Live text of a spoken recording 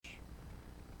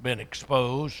been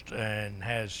exposed and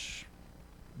has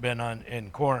been in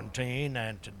quarantine,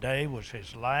 and today was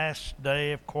his last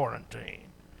day of quarantine.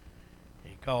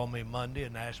 He called me Monday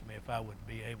and asked me if I would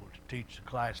be able to teach the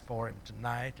class for him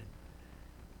tonight.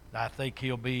 And I think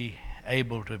he'll be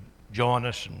able to join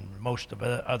us in most of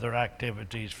the other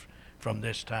activities from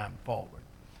this time forward.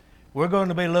 We're going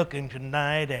to be looking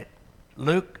tonight at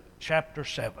Luke chapter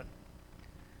 7.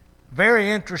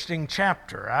 Very interesting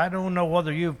chapter. I don't know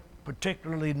whether you've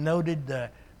particularly noted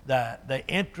the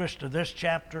interest of this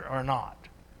chapter or not.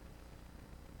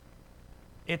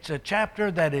 It's a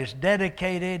chapter that is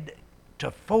dedicated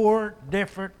to 4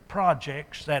 different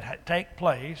projects that take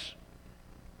place,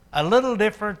 a little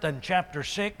different than chapter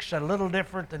 6, a little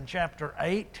different than chapter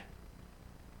 8,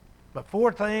 but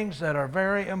 4 things that are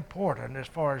very important as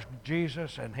far as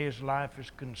Jesus and his life is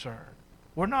concerned.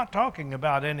 We're not talking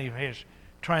about any of his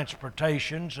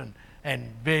transportations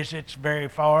and visits very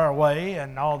far away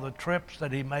and all the trips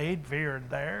that he made here and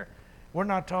there. We're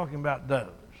not talking about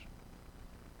those.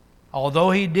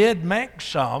 Although he did make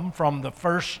some from the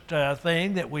first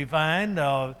thing that we find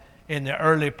in the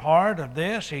early part of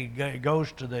this, he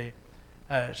goes to the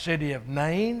city of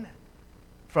Nain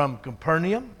from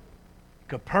Capernaum.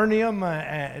 Capernaum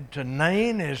to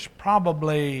Nain is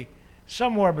probably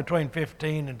somewhere between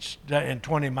 15 and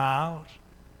 20 miles.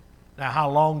 Now,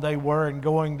 how long they were in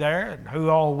going there and who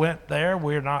all went there,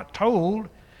 we're not told.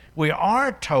 We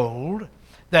are told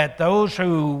that those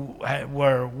who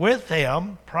were with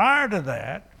him prior to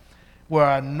that were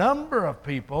a number of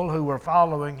people who were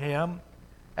following him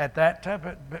at that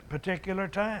particular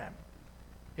time.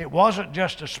 It wasn't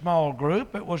just a small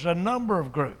group, it was a number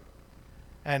of groups.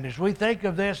 And as we think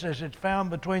of this as it's found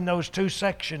between those 2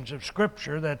 sections of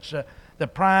Scripture, that's the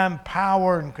prime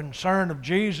power and concern of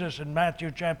Jesus in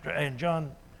Matthew chapter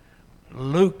and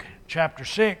Luke chapter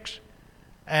 6,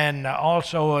 and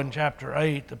also in chapter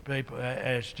 8, the people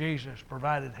as Jesus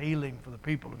provided healing for the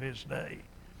people of his day.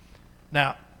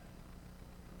 Now,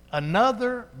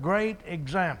 another great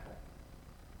example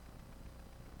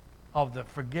of the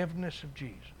forgiveness of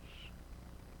Jesus.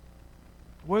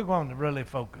 We're going to really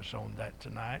focus on that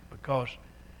tonight because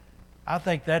I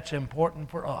think that's important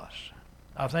for us.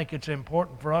 I think it's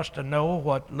important for us to know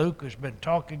what Luke has been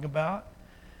talking about.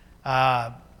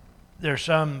 There's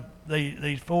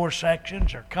these 4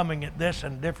 sections are coming at this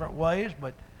in different ways,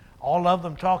 but all of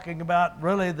them talking about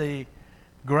really the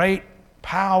great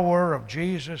power of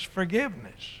Jesus'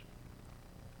 forgiveness.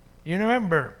 You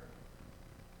remember,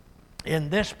 in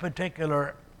this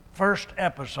particular first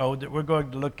episode that we're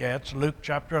going to look at, it's Luke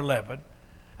chapter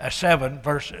 7,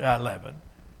 verse 11,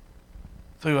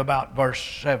 through about verse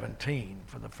 17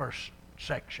 for the first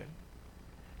section.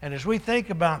 And as we think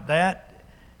about that,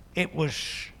 it was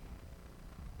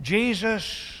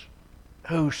Jesus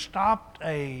who stopped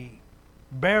a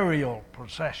burial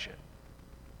procession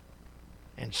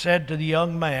and said to the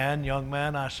young man,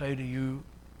 I say to you,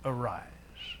 arise.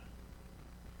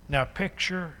 Now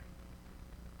picture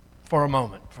for a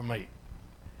moment for me.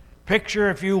 Picture,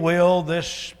 if you will,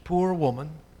 this poor woman,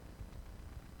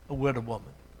 a widow woman.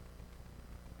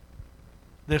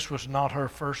 This was not her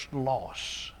first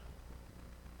loss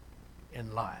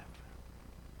in life.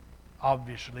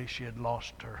 Obviously, she had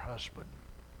lost her husband,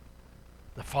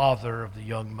 the father of the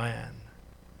young man.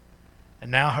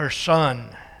 And now her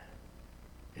son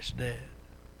is dead.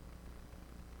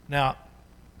 Now,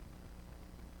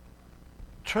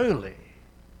 truly,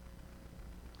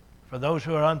 for those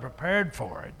who are unprepared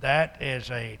for it, that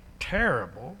is a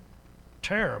terrible,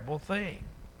 terrible thing.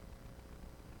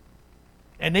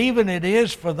 And even it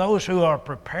is for those who are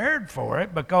prepared for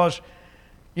it because,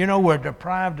 we're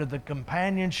deprived of the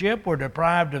companionship. We're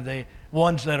deprived of the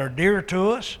ones that are dear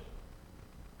to us.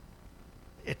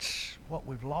 It's what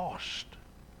we've lost.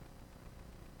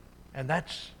 And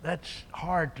that's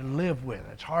hard to live with.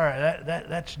 It's hard.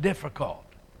 That's difficult.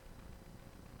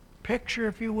 Picture,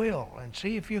 if you will, and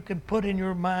see if you can put in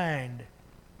your mind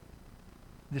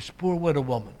this poor widow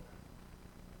woman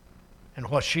and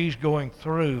what she's going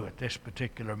through at this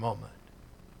particular moment.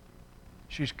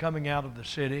 She's coming out of the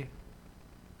city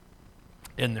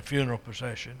in the funeral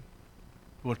procession.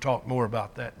 We'll talk more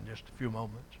about that in just a few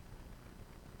moments.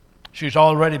 She's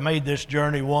already made this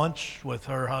journey once with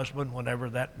her husband, whenever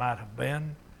that might have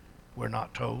been. We're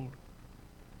not told.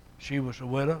 She was a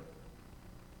widow.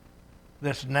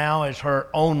 This now is her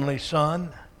only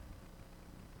son.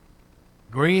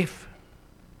 Grief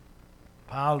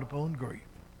piled upon grief.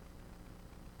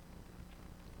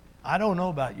 I don't know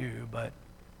about you, but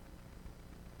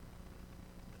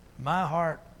my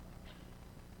heart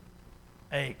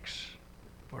aches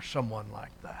for someone like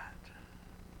that.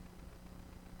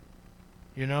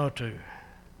 to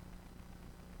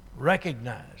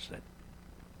recognize that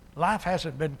life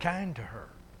hasn't been kind to her.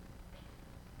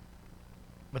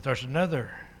 But there's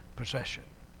another procession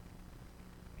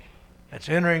that's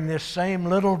entering this same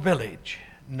little village,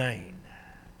 Nain.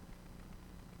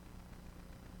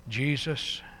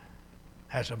 Jesus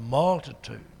has a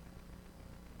multitude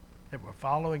that were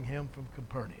following him from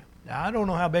Capernaum. Now, I don't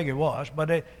know how big it was,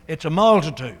 but it's a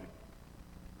multitude.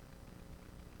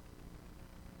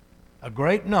 A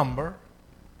great number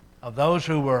of those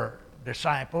who were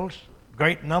disciples,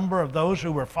 great number of those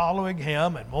who were following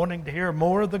him and wanting to hear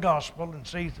more of the gospel and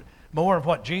see more of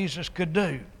what Jesus could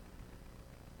do.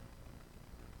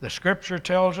 The scripture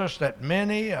tells us that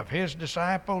many of his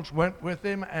disciples went with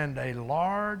him and a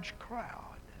large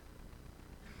crowd.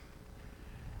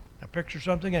 Now picture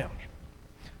something else.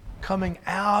 Coming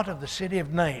out of the city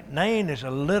of Nain. Nain is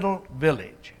a little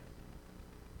village.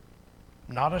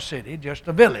 Not a city, just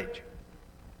a village.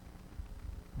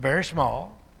 Very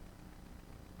small.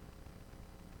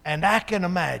 And I can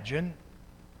imagine,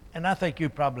 and I think you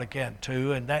probably can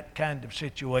too, in that kind of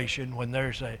situation when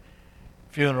there's a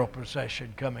funeral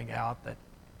procession coming out, that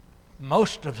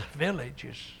most of the village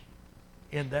is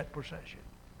in that procession.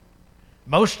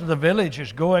 Most of the village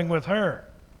is going with her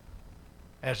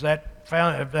as that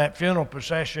funeral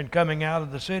procession coming out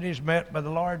of the city is met by the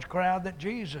large crowd that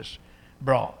Jesus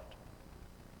brought.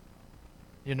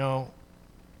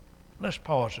 Let's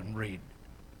pause and read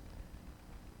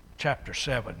chapter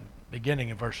 7, beginning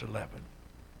in verse 11.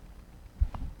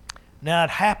 Now it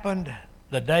happened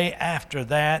the day after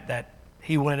that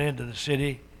he went into the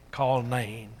city called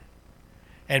Nain.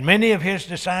 And many of his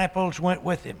disciples went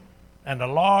with him, and a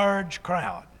large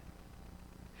crowd.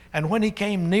 And when he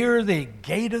came near the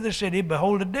gate of the city,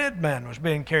 behold, a dead man was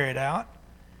being carried out,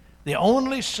 the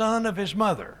only son of his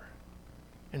mother,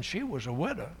 and she was a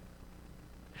widow.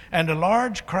 And a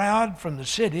large crowd from the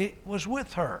city was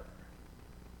with her.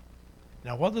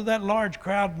 Now, whether that large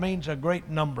crowd means a great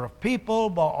number of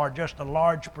people or just a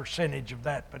large percentage of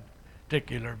that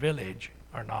particular village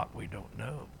or not, we don't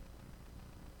know.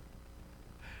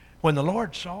 When the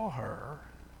Lord saw her,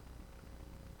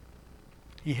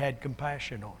 he had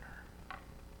compassion on her.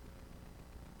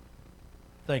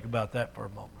 Think about that for a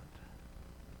moment.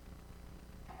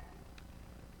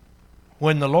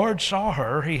 When the Lord saw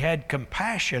her, he had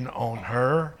compassion on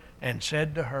her and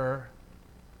said to her,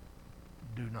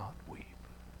 "Do not weep."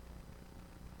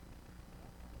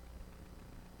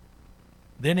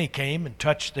 Then he came and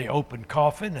touched the open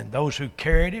coffin, and those who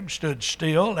carried him stood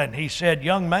still, and he said,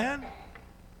 "Young man,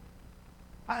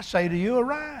 I say to you,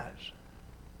 arise."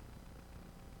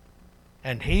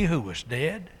 And he who was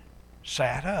dead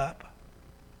sat up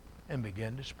and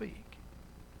began to speak.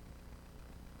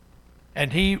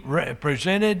 And he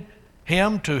presented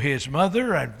him to his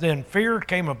mother, and then fear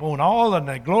came upon all, and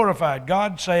they glorified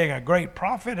God, saying, "A great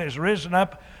prophet has risen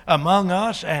up among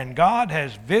us, and God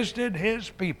has visited his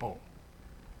people."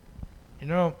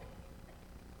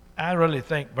 I really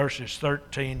think verses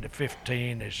 13 to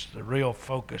 15 is the real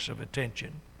focus of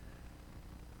attention.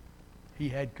 He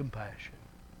had compassion.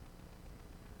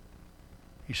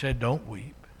 He said, "Don't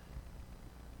weep."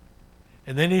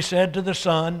 And then he said to the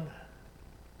son,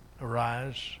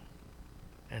 "Arise."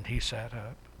 And he sat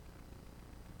up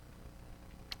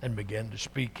and began to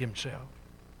speak himself.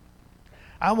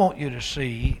 I want you to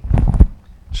see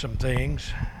some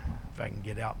things, if I can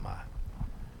get out my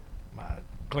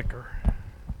clicker.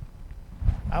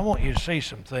 I want you to see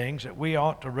some things that we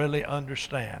ought to really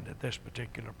understand at this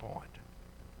particular point.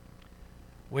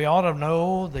 We ought to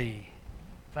know the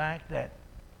fact that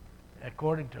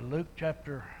according to Luke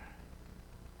chapter,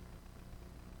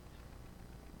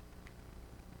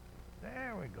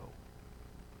 there we go.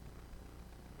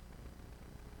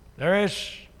 There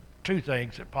is two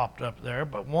things that popped up there,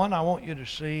 but one, I want you to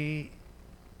see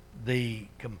the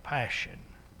compassion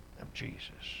of Jesus.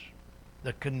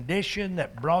 The condition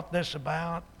that brought this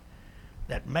about,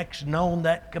 that makes known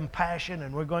that compassion,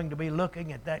 and we're going to be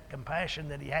looking at that compassion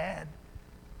that he had.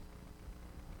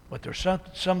 But there's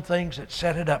some things that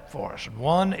set it up for us. And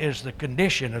one is the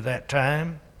condition of that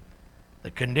time,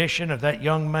 the condition of that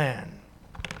young man.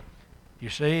 You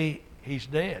see, he's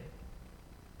dead.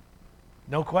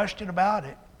 No question about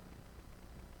it.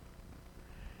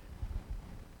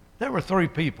 There were 3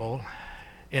 people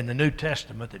in the New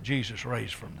Testament that Jesus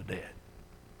raised from the dead.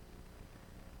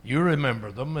 You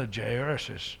remember them,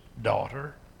 Jairus'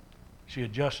 daughter. She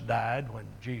had just died when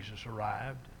Jesus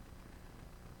arrived.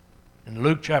 In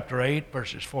Luke chapter 8,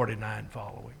 verses 49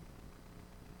 following.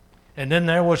 And then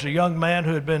there was a young man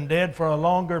who had been dead for a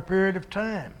longer period of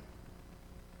time.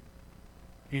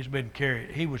 He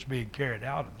was being carried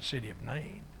out of the city of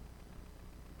Nain.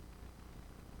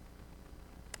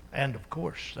 And of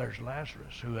course, there's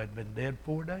Lazarus, who had been dead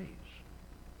 4 days.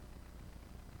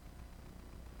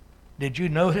 Did you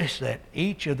notice that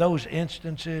each of those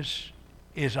instances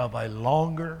is of a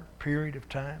longer period of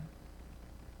time?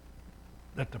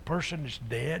 That the person is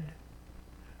dead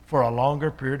for a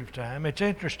longer period of time? It's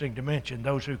interesting to mention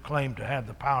those who claim to have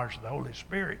the powers of the Holy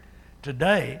Spirit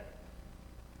today,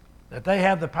 that they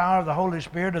have the power of the Holy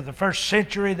Spirit of the first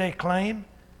century they claim.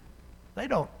 They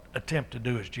don't attempt to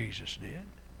do as Jesus did.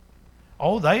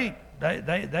 Oh, they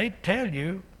tell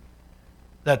you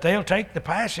that they'll take the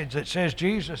passage that says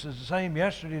Jesus is the same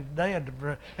yesterday, today,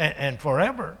 and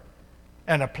forever,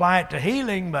 and apply it to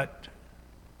healing, but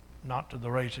not to the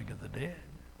raising of the dead.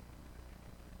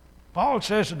 Paul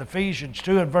says in Ephesians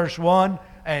 2 and verse 1,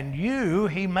 "And you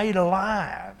he made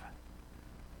alive,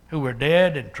 who were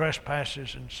dead in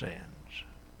trespasses and sins."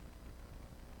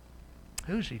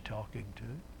 Who's he talking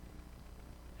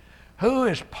to? Who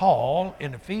is Paul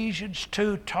in Ephesians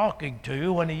 2 talking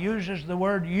to when he uses the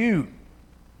word you?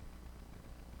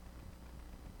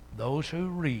 Those who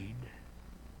read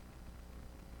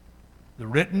the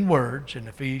written words in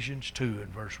Ephesians 2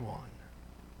 and verse 1.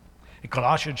 In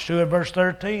Colossians 2 and verse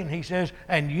 13, he says,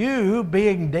 "And you,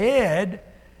 being dead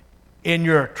in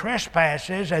your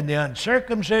trespasses and the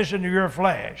uncircumcision of your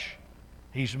flesh,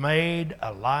 he's made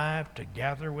alive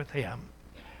together with him,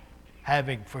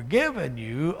 having forgiven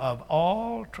you of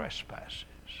all trespasses."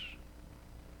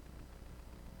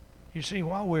 You see,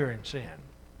 while we're in sin,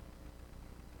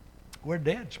 we're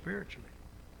dead spiritually.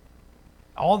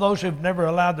 All those who've never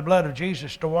allowed the blood of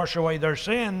Jesus to wash away their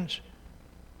sins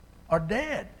are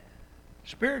dead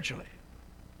spiritually.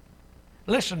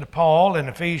 Listen to Paul in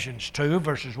Ephesians 2,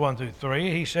 verses 1 through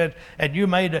 3. He said, "And he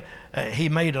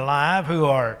made alive who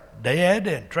are dead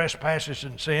in trespasses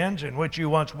and sins, in which you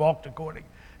once walked according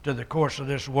to the course of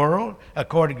this world,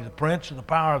 according to the prince of the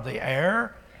power of the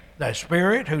air, the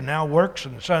spirit who now works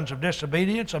in the sons of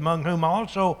disobedience, among whom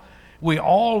also we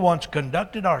all once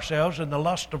conducted ourselves in the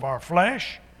lust of our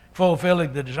flesh,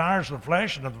 fulfilling the desires of the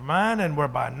flesh and of the mind, and were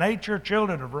by nature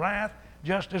children of wrath,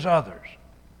 just as others."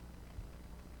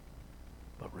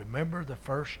 But remember the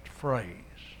first phrase,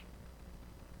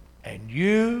 "And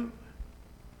you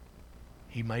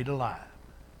he made alive."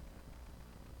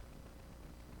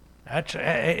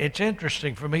 It's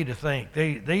interesting for me to think.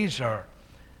 These are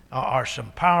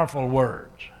some powerful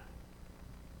words,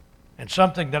 and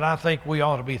something that I think we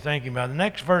ought to be thinking about. The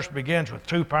next verse begins with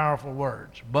two powerful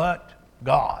words, "But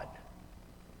God."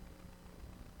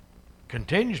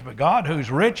 Continues, "But God,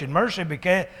 who's rich in mercy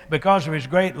because of his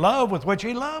great love with which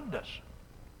he loved us."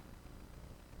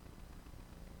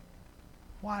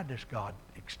 Why does God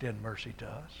extend mercy to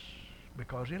us?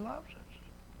 Because he loves us.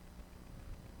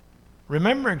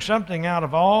 Remembering something out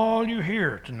of all you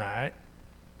hear tonight,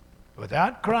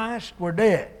 without Christ, we're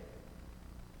dead.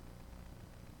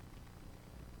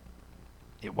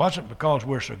 It wasn't because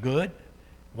we're so good.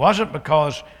 It wasn't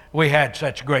because we had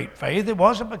such great faith. It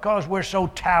wasn't because we're so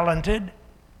talented.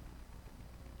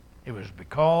 It was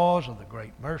because of the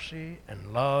great mercy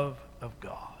and love of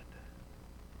God.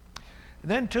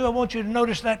 Then, too, I want you to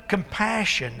notice that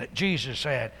compassion that Jesus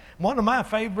had. One of my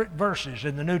favorite verses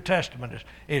in the New Testament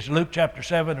is Luke chapter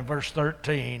 7 and verse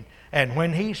 13. "And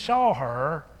when he saw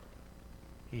her,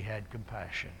 he had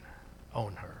compassion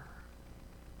on her."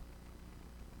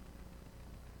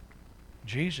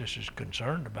 Jesus is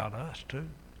concerned about us, too.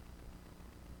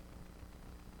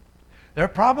 There are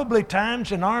probably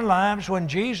times in our lives when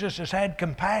Jesus has had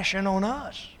compassion on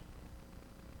us.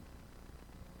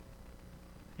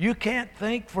 You can't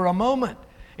think for a moment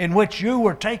in which you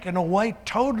were taken away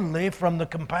totally from the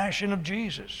compassion of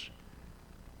Jesus.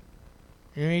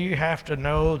 You have to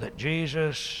know that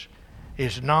Jesus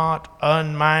is not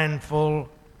unmindful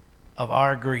of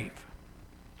our grief.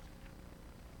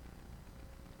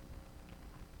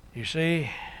 You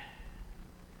see,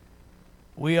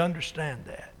 we understand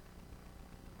that.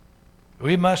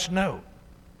 We must know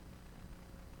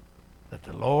that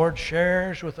the Lord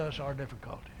shares with us our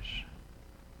difficulties.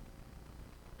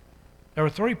 There were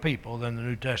three people in the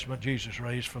New Testament Jesus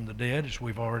raised from the dead, as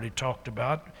we've already talked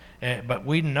about. But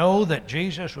we know that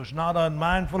Jesus was not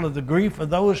unmindful of the grief of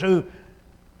those who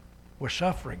were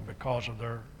suffering because of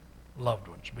their loved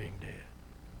ones being dead.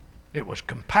 It was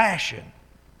compassion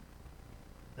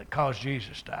that caused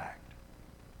Jesus to act.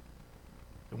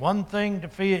 It's one thing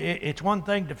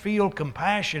to feel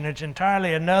compassion. It's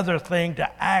entirely another thing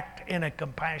to act in a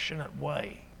compassionate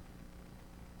way.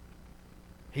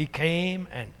 He came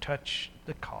and touched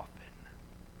the coffin.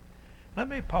 Let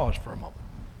me pause for a moment.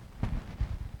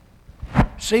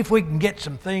 see if we can get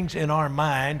some things in our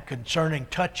mind concerning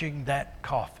touching that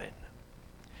coffin.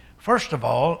 First of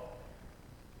all,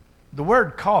 the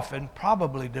word coffin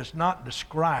probably does not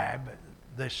describe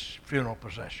this funeral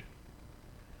procession.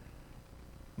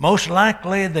 Most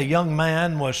likely the young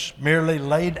man was merely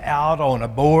laid out on a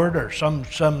board or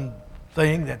something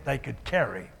that they could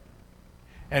carry.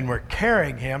 And were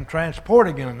carrying him,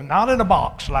 transporting him, not in a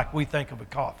box like we think of a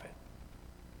coffin.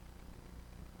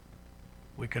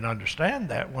 We can understand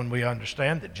that when we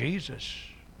understand that Jesus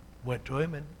went to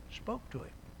him and spoke to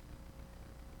him,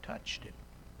 touched him.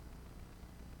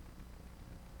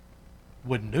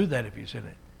 Wouldn't do that if he's in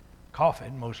a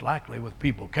coffin, most likely with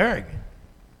people carrying him.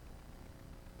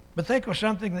 But think of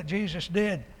something that Jesus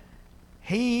did.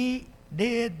 He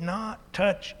did not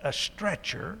touch a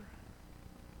stretcher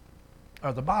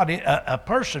or the body. A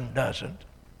person doesn't.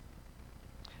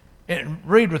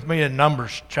 Read with me in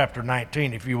Numbers chapter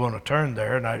 19 if you want to turn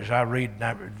there. And as I read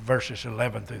verses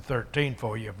 11 through 13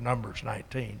 for you of Numbers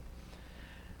 19.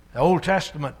 The Old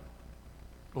Testament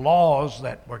laws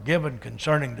that were given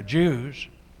concerning the Jews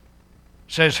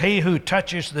says, he who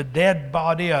touches the dead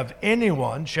body of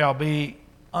anyone shall be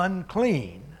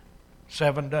unclean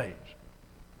 7 days.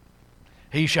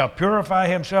 He shall purify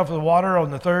himself with water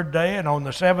on the 3rd day, and on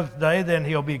the 7th day then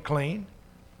he'll be clean.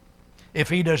 If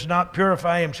he does not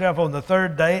purify himself on the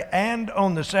 3rd day and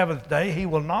on the 7th day, he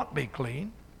will not be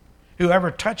clean.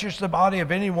 Whoever touches the body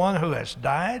of anyone who has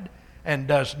died and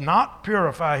does not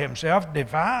purify himself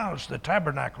defiles the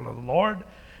tabernacle of the Lord.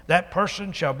 That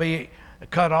person shall be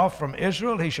cut off from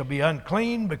Israel. He shall be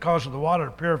unclean because of the water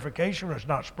of purification was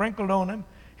not sprinkled on him.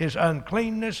 His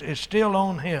uncleanness is still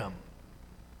on him.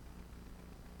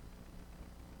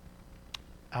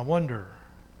 I wonder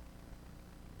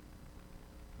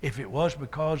if it was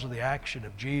because of the action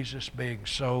of Jesus being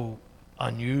so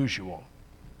unusual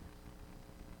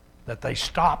that they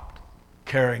stopped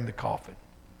carrying the coffin,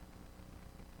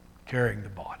 carrying the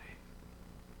body.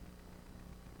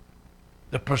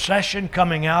 The procession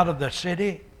coming out of the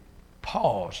city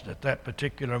paused at that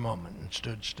particular moment and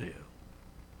stood still.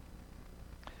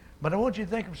 But I want you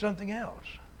to think of something else.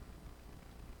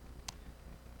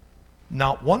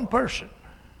 Not one person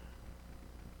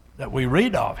that we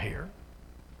read of here,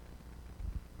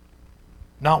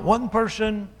 not one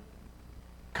person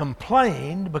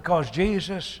complained because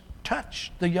Jesus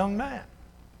touched the young man.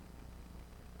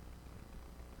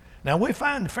 Now we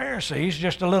find the Pharisees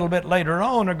just a little bit later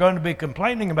on are going to be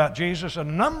complaining about Jesus in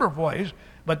a number of ways,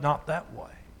 but not that way.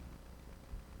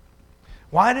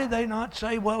 Why did they not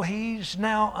say, well, he's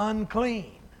now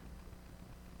unclean?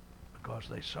 Because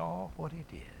they saw what he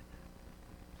did.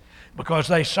 Because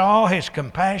they saw his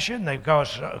compassion,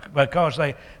 because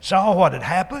they saw what had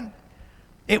happened.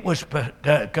 It was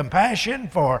compassion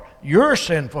for your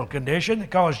sinful condition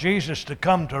that caused Jesus to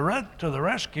come to the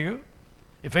rescue.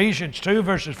 Ephesians 2,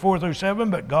 verses 4 through 7,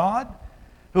 but God,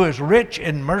 who is rich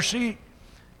in mercy,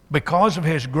 because of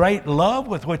his great love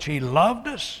with which he loved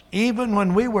us, even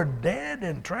when we were dead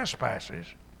in trespasses,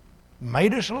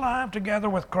 made us alive together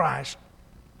with Christ.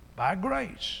 By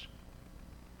grace,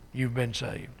 you've been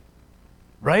saved.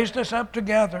 Raised us up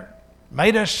together,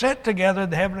 made us sit together in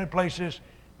the heavenly places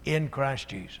in Christ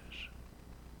Jesus.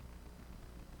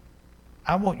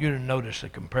 I want you to notice the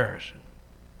comparison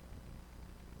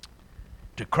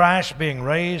to Christ being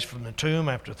raised from the tomb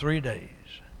after 3 days,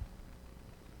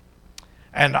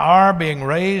 and our being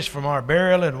raised from our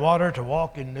burial in water to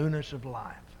walk in newness of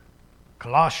life.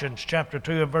 Colossians chapter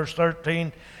 2 and verse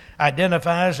 13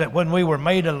 identifies that when we were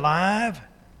made alive,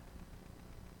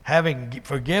 having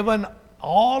forgiven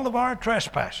all of our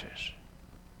trespasses,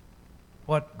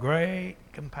 what great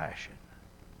compassion.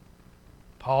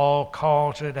 Paul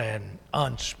calls it an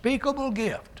unspeakable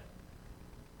gift,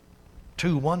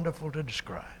 too wonderful to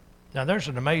describe. Now there's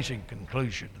an amazing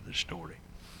conclusion to this story.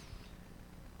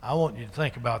 I want you to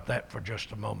think about that for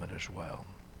just a moment as well.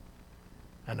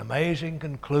 An amazing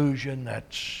conclusion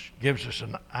that gives us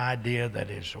an idea that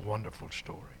is a wonderful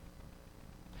story.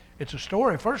 It's a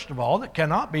story, first of all, that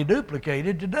cannot be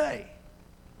duplicated today.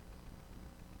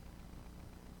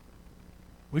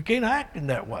 We can't act in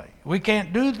that way. We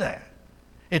can't do that.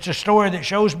 It's a story that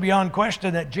shows beyond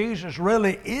question that Jesus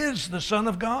really is the Son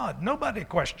of God. Nobody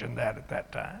questioned that at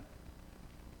that time.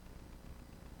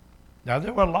 Now,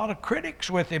 there were a lot of critics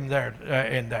with him there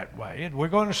in that way, and we're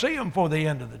going to see them for the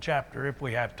end of the chapter if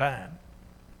we have time.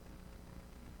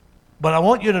 But I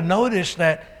want you to notice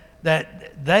that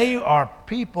they are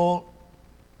people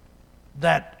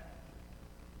that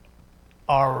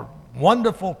are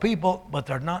wonderful people, but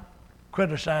they're not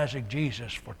criticizing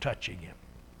Jesus for touching him.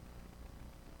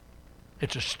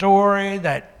 It's a story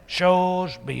that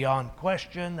shows beyond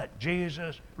question that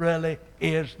Jesus really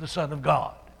is the Son of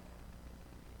God.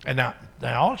 And now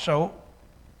also,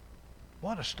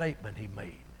 what a statement he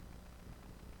made.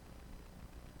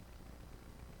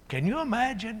 Can you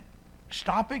imagine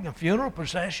stopping a funeral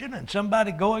procession and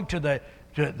somebody going to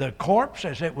the corpse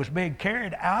as it was being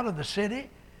carried out of the city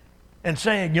and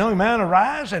saying, "Young man,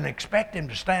 arise," and expect him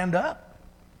to stand up?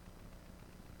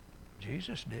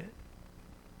 Jesus did.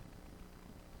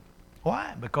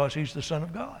 Why? Because he's the Son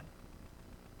of God.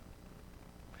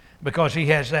 Because he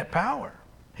has that power.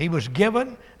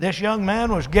 This young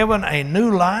man was given a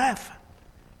new life,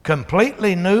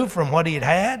 completely new from what he had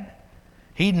had.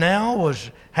 He now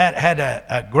had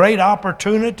a great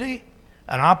opportunity,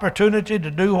 an opportunity to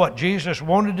do what Jesus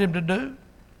wanted him to do.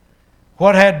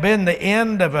 What had been the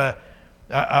end of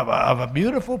a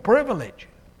beautiful privilege,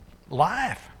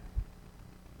 life,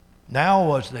 now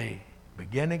was the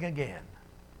beginning again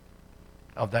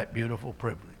of that beautiful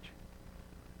privilege.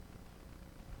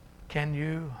 Can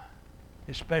you,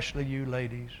 especially you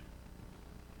ladies,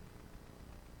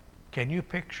 can you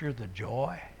picture the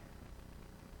joy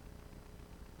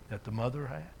that the mother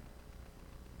had?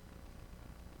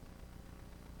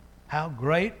 How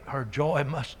great her joy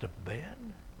must have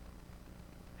been.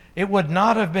 It would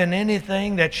not have been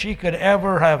anything that she could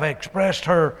ever have expressed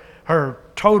her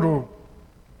total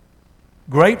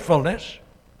gratefulness.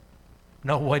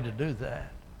 No way to do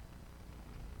that.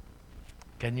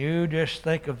 Can you just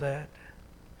think of that?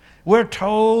 We're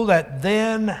told that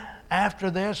then, after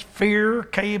this, fear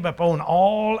came upon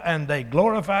all, and they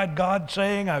glorified God,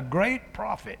 saying, "A great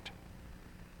prophet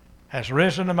has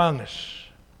risen among us,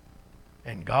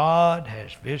 and God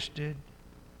has visited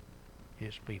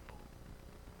his people."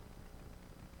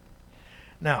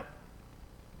 Now,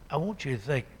 I want you to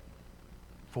think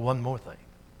for one more thing.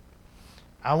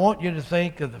 I want you to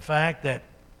think of the fact that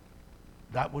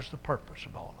that was the purpose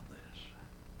of all of this.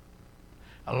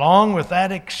 Along with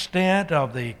that extent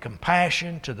of the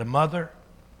compassion to the mother,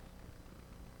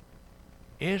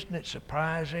 isn't it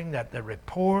surprising that the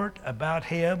report about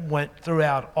him went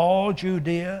throughout all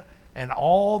Judea and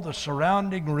all the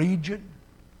surrounding region?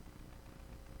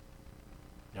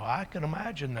 Now, I can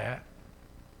imagine that.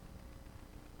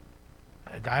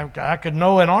 I could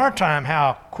know in our time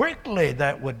how quickly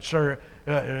that would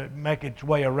make its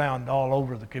way around all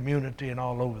over the community and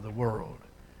all over the world.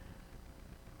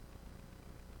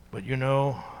 But you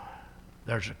know,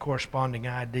 there's a corresponding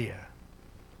idea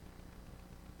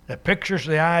that pictures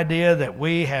the idea that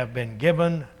we have been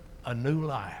given a new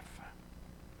life.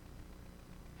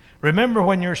 Remember,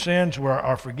 when your sins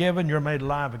are forgiven, you're made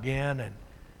alive again and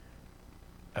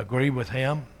agree with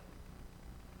him.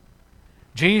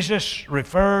 Jesus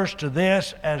refers to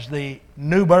this as the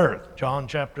new birth, John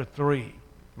chapter 3,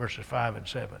 verses 5 and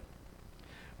 7.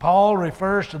 Paul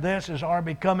refers to this as our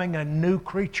becoming a new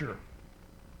creature,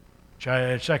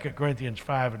 2 Corinthians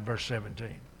 5 and verse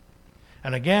 17.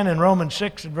 And again in Romans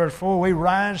 6 and verse 4, we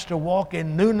rise to walk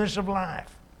in newness of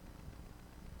life.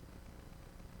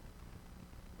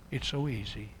 It's so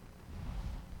easy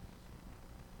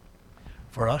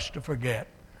for us to forget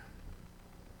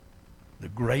the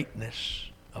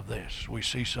greatness of this. We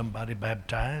see somebody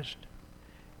baptized.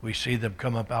 We see them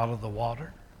come up out of the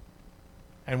water.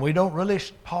 And we don't really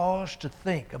pause to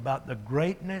think about the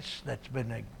greatness that's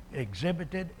been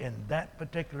exhibited in that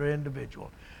particular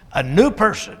individual. A new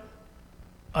person,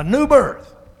 a new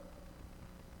birth,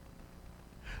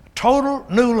 a total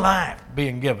new life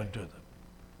being given to them.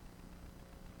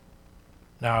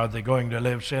 Now, are they going to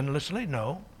live sinlessly?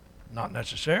 No, not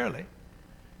necessarily.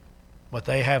 But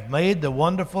they have made the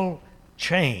wonderful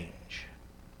change.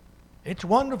 It's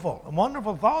wonderful, a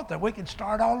wonderful thought that we can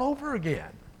start all over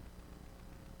again.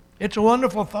 It's a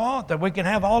wonderful thought that we can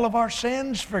have all of our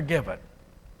sins forgiven.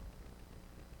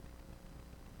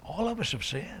 All of us have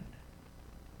sinned.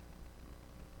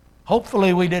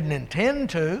 Hopefully we didn't intend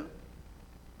to.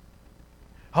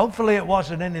 Hopefully it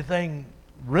wasn't anything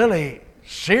really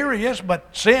serious,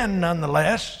 but sin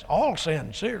nonetheless. All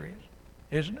sin serious,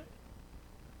 isn't it?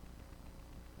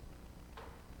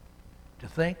 To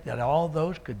think that all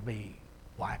those could be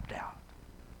wiped out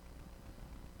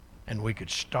and we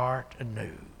could start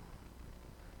anew.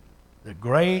 The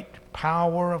great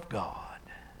power of God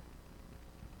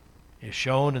is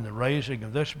shown in the raising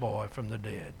of this boy from the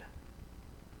dead.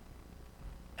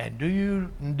 And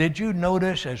did you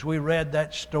notice as we read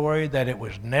that story that it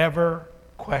was never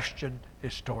questioned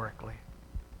historically?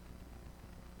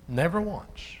 Never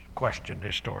once questioned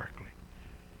historically.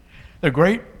 The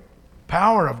great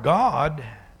power of God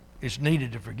is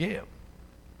needed to forgive.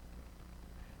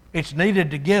 It's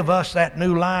needed to give us that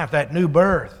new life, that new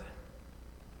birth.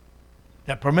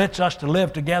 that permits us to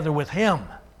live together with Him.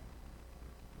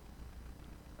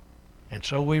 And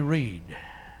so we read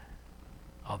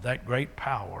of that great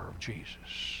power of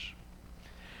Jesus.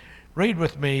 Read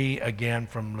with me again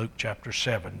from Luke chapter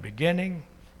 7, beginning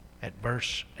at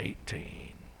verse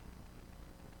 18.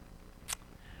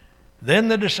 Then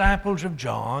the disciples of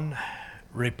John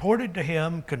reported to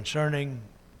him concerning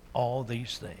all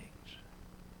these things.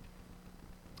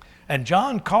 And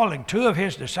John, calling two of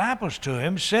his disciples to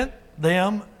him, sent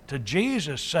them to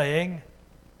Jesus, saying,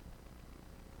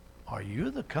 Are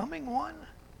you the coming one?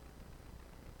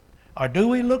 Or do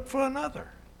we look for another?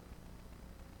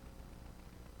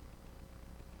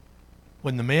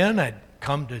 When the men had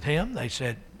come to him, they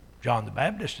said, John the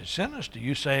Baptist has sent us to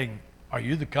you, saying, Are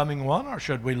you the coming one, or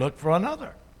should we look for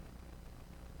another?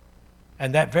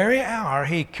 And that very hour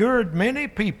he cured many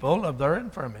people of their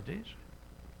infirmities,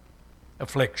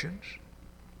 afflictions,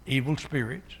 evil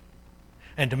spirits.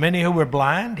 And to many who were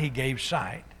blind he gave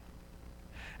sight.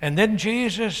 And then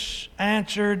Jesus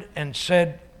answered and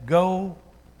said, Go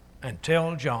and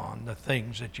tell John the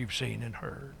things that you've seen and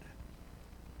heard.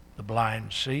 The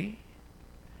blind see,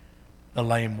 the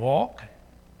lame walk,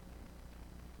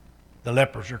 the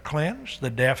lepers are cleansed, the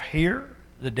deaf hear,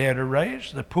 the dead are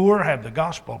raised, the poor have the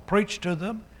gospel preached to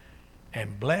them,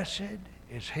 and blessed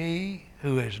is he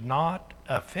who is not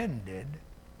offended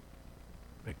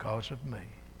because of me.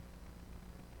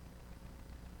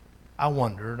 I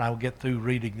wonder, and I'll get through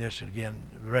reading this again,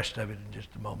 the rest of it in just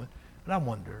a moment, but I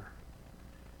wonder,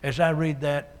 as I read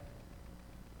that,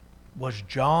 was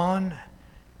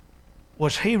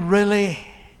he really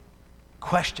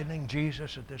questioning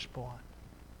Jesus at this point?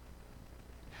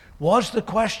 Was the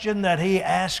question that he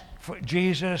asked for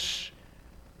Jesus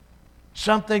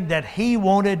something that he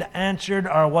wanted answered,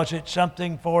 or was it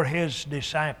something for his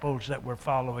disciples that were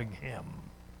following him?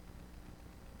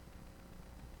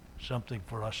 Something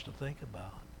for us to think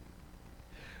about.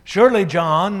 Surely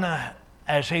John,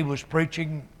 as he was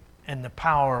preaching in the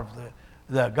power of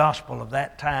the gospel of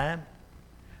that time,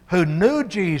 who knew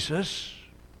Jesus,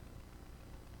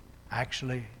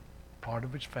 actually part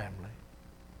of his family,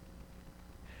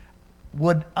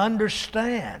 would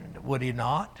understand, would he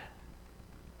not,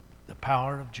 the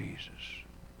power of Jesus.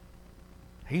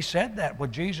 He said that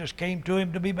when Jesus came to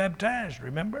him to be baptized,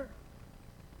 remember?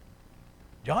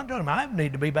 John told him, I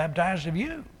need to be baptized of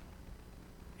you.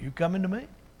 You coming to me?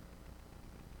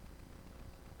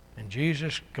 And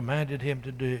Jesus commanded him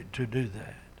to do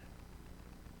that.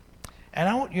 And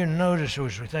I want you to notice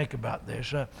as we think about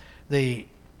this,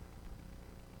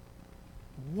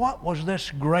 what was this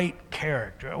great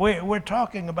character? We're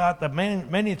talking about the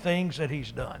many things that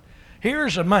he's done.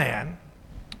 Here's a man,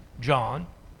 John,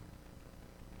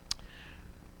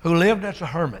 who lived as a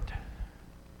hermit.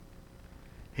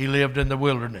 He lived in the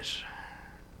wilderness,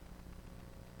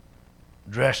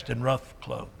 dressed in rough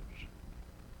clothes.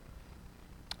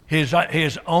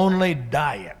 His only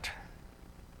diet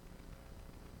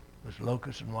was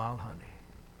locusts and wild honey.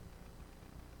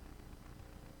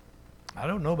 I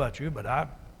don't know about you, but I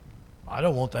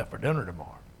don't want that for dinner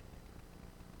tomorrow.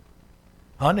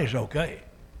 Honey's okay.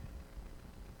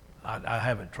 I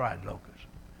haven't tried locusts.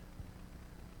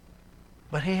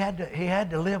 But he had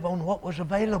to live on what was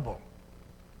available,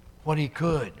 what he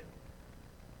could.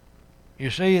 You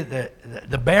see,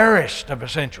 the barest of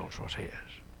essentials was his.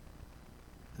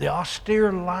 The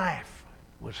austere life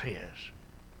was his.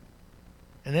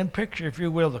 And then picture, if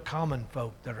you will, the common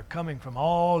folk that are coming from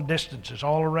all distances,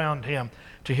 all around him,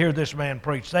 to hear this man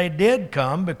preach. They did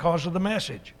come because of the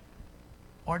message.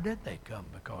 Or did they come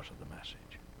because of the message?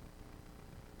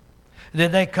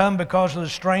 Did they come because of the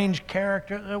strange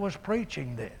character that was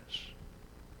preaching this?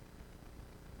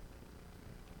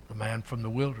 The man from the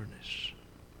wilderness.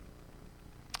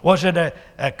 Was it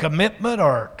a commitment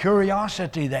or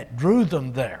curiosity that drew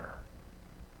them there?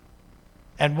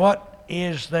 And what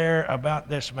is there about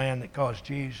this man that caused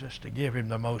Jesus to give him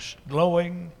the most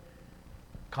glowing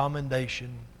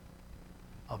commendation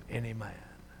of any man?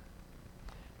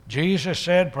 Jesus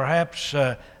said, perhaps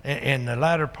in the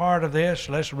latter part of this,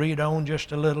 let's read on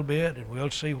just a little bit and we'll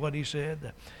see what he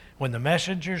said. When the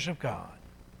messengers of God,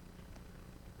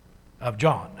 of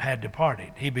John, had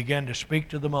departed, he began to speak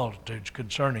to the multitudes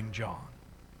concerning John.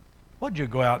 What did you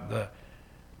go out in the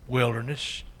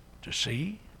wilderness to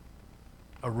see?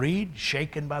 A reed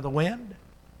shaken by the wind?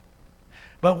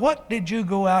 But what did you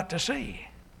go out to see?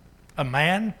 A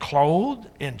man clothed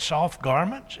in soft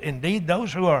garments? Indeed,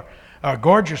 those who are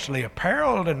gorgeously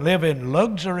apparelled and live in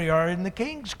luxury are in the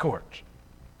king's courts.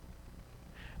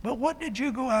 But what did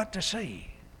you go out to see?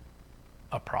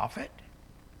 A prophet?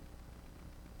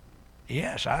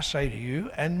 Yes, I say to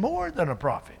you, and more than a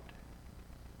prophet.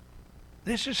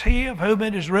 This is he of whom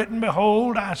it is written,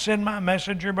 Behold, I send my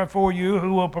messenger before you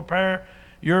who will prepare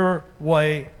your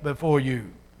way before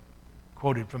you.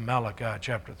 Quoted from Malachi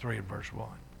chapter 3 and verse 1.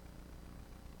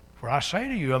 For I say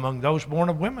to you, among those born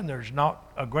of women, there's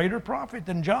not a greater prophet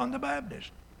than John the Baptist.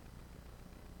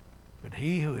 But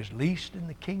he who is least in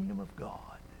the kingdom of God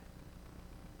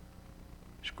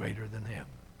is greater than him.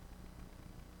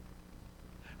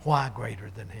 Why greater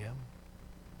than him?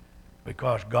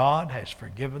 Because God has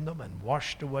forgiven them and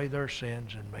washed away their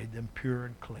sins and made them pure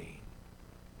and clean.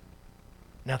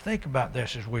 Now think about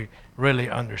this as we really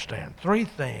understand. Three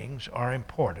things are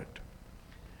important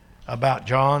about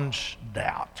John's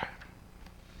doubt.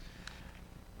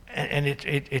 And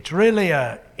it's really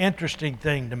an interesting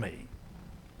thing to me.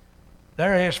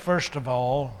 There is, first of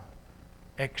all,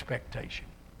 expectation.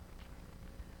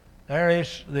 There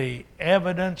is the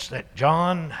evidence that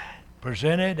John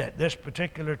presented at this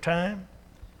particular time.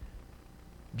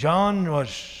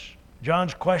 John's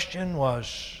question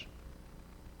was,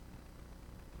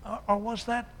 or was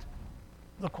that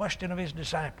the question of his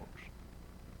disciples?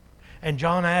 And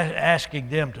John asking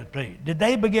them to be. Did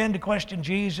they begin to question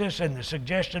Jesus, and the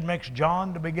suggestion makes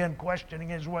John to begin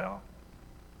questioning as well?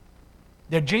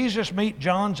 Did Jesus meet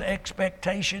John's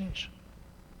expectations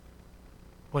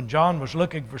when John was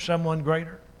looking for someone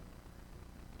greater?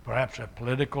 Perhaps a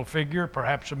political figure,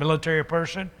 perhaps a military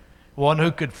person, one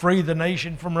who could free the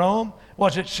nation from Rome?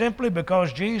 Was it simply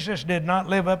because Jesus did not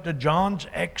live up to John's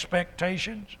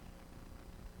expectations?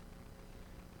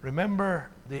 Remember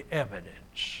the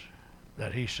evidence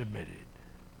that he submitted.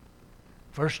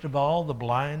 First of all, the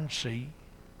blind see,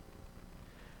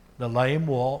 the lame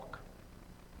walk,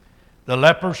 the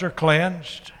lepers are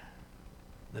cleansed,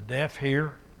 the deaf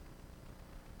hear,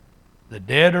 the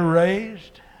dead are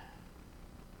raised,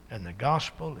 and the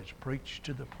gospel is preached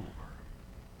to the poor.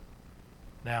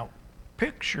 Now,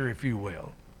 picture, if you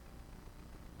will,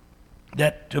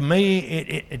 that to me,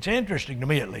 it's interesting to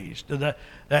me at least, that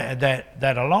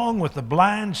along with the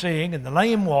blind seeing and the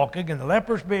lame walking and the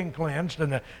lepers being cleansed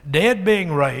and the dead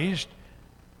being raised,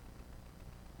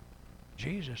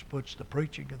 Jesus puts the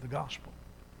preaching of the gospel.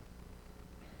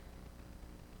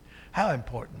 How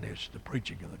important is the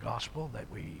preaching of the gospel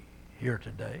that we hear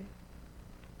today?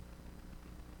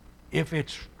 If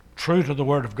it's true to the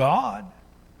Word of God,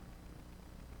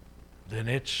 then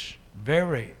it's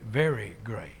very, very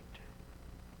great.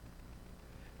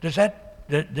 Does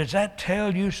that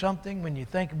tell you something when you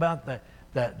think about the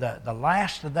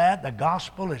last of that? The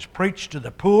gospel is preached to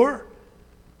the poor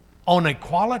on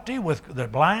equality with the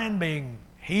blind being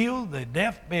healed, the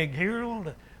deaf being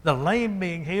healed, the lame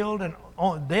being healed, and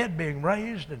dead being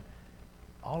raised, and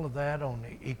all of that on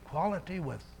equality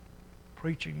with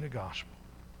preaching the gospel.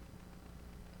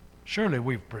 Surely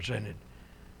we've presented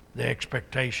the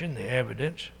expectation, the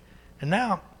evidence, and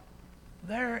now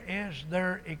there is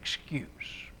their excuse.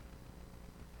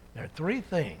 There are three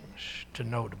things to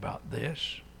note about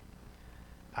this.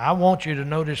 I want you to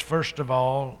notice, first of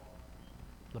all,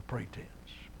 the pretense.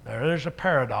 There's a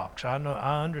paradox. I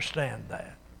understand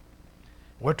that.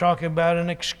 We're talking about an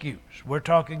excuse. We're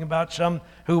talking about some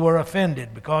who were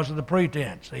offended because of the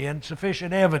pretense, the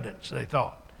insufficient evidence, they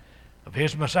thought, of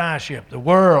his messiahship. The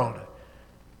world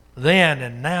then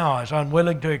and now is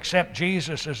unwilling to accept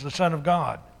Jesus as the Son of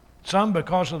God. Some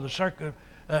because of the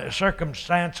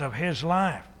circumstance of his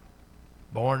life.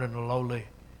 Born in a lowly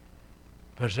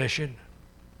position.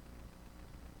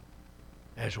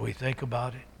 As we think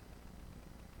about it,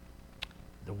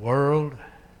 the world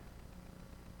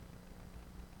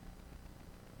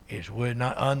is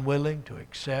not unwilling to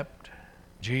accept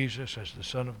Jesus as the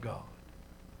Son of God.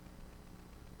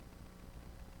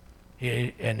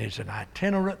 And is an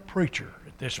itinerant preacher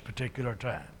at this particular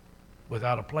time,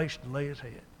 without a place to lay his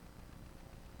head.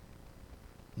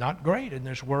 Not great in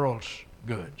this world's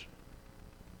goods.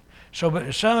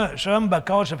 So some,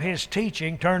 because of his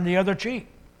teaching, turn the other cheek.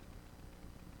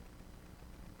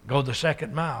 Go the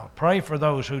second mile. Pray for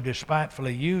those who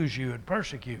despitefully use you and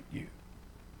persecute you.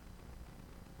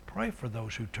 Pray for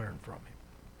those who turn from him.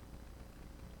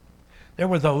 There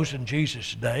were those in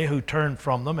Jesus' day who turned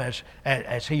from them,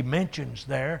 as he mentions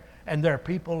there, and there are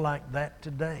people like that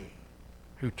today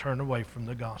who turn away from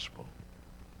the gospel.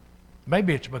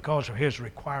 Maybe it's because of his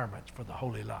requirements for the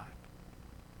holy life.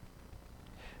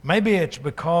 Maybe it's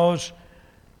because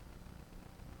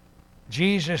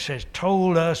Jesus has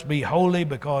told us, be holy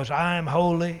because I am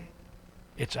holy.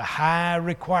 It's a high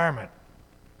requirement.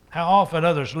 How often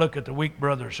others look at the weak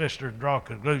brother or sister and draw a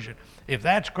conclusion, if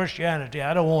that's Christianity,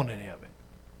 I don't want any of it.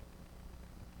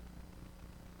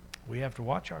 We have to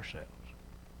watch ourselves.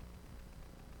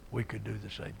 We could do the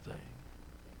same thing.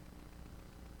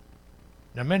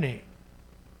 Now many,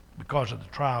 because of the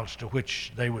trials to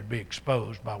which they would be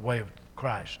exposed by way of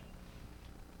Christ,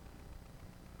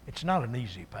 it's not an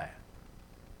easy path.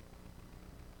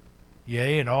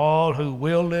 Yea, and all who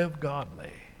will live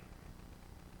godly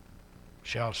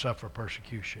shall suffer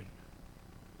persecution.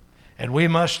 And we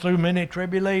must, through many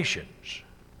tribulations,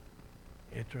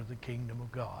 enter the kingdom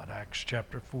of God. Acts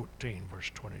chapter 14,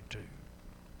 verse 22.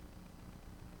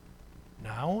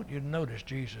 Now, I want you to notice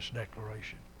Jesus'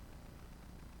 declaration.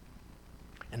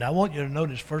 And I want you to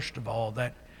notice, first of all,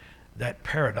 that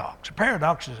paradox. A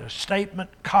paradox is a statement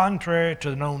contrary to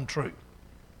the known truth.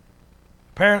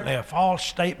 Apparently a false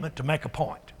statement to make a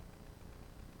point.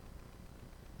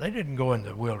 They didn't go in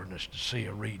the wilderness to see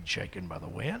a reed shaken by the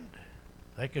wind.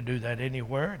 They could do that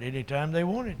anywhere at any time they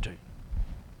wanted to.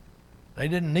 They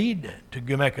didn't need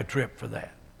to make a trip for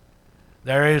that.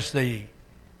 There is they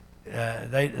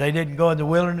didn't go in the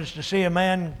wilderness to see a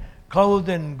man clothed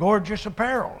in gorgeous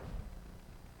apparel.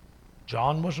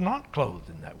 John was not clothed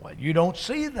in that way. You don't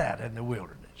see that in the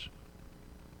wilderness.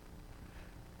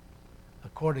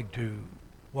 According to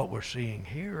what we're seeing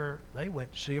here, they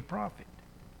went to see a prophet.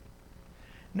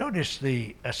 Notice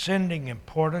the ascending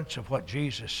importance of what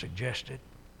Jesus suggested.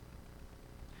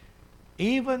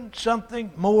 Even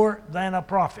something more than a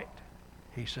prophet,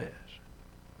 he says.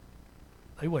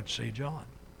 They went to see John.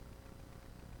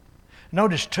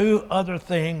 Notice two other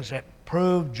things that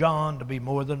proved John to be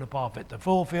more than a prophet. The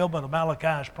fulfillment of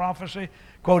Malachi's prophecy,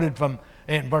 quoted from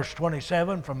in verse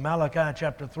 27 from Malachi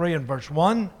chapter 3 and verse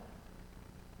 1.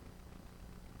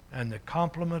 And the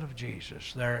compliment of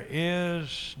Jesus. There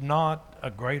is not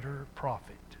a greater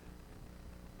prophet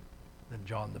than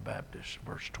John the Baptist,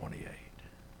 verse 28.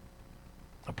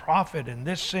 A prophet in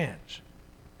this sense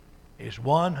is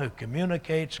one who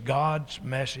communicates God's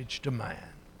message to man.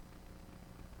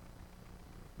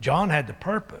 John had the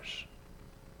purpose,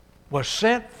 was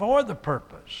sent for the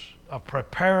purpose of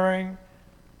preparing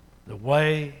the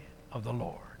way of the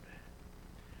Lord.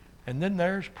 And then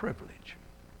there's privilege.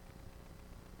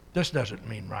 This doesn't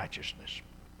mean righteousness.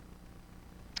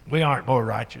 We aren't more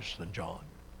righteous than John.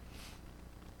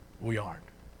 We aren't.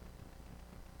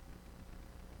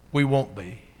 We won't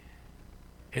be.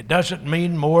 It doesn't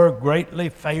mean more greatly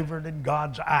favored in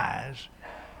God's eyes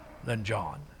than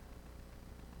John.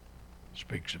 It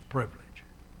speaks of privilege.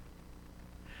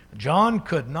 John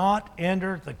could not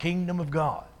enter the kingdom of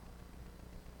God.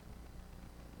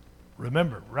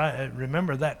 Remember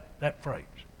that phrase.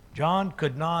 John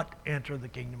could not enter the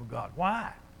kingdom of God.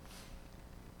 Why?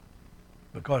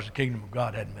 Because the kingdom of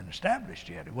God hadn't been established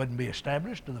yet. It wouldn't be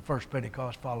established to the first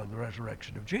Pentecost following the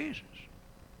resurrection of Jesus.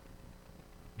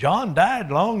 John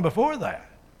died long before that.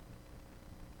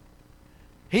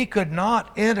 He could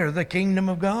not enter the kingdom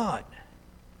of God.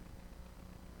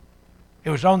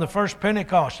 It was on the first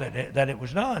Pentecost that it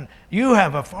was done. You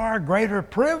have a far greater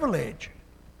privilege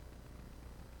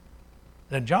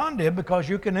than John did because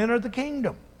you can enter the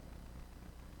kingdom.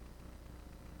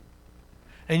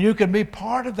 And you can be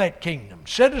part of that kingdom,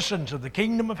 citizens of the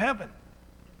kingdom of heaven.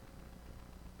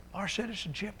 Our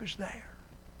citizenship is there.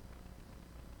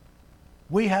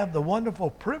 We have the wonderful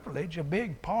privilege of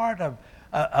being part of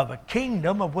a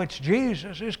kingdom of which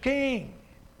Jesus is king.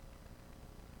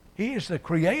 He is the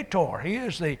creator. He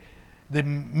is the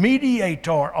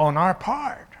mediator on our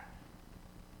part.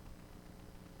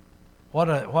 What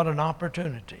an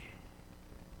opportunity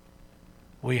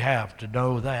we have to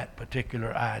know that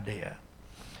particular idea.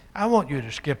 I want you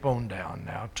to skip on down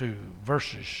now to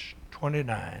verses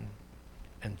 29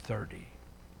 and 30.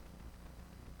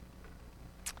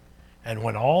 And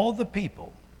when all the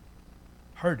people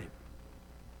heard him,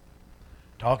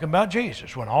 talking about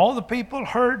Jesus, when all the people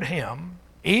heard him,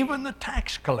 even the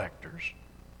tax collectors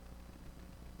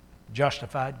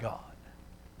justified God,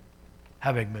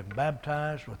 having been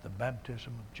baptized with the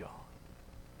baptism of John.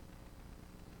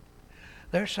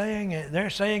 They're saying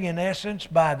in essence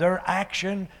by their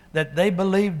action that they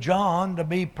believed John to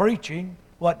be preaching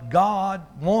what God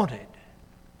wanted.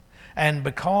 And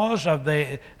because of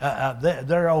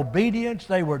their obedience,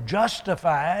 they were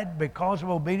justified because of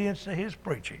obedience to his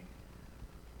preaching.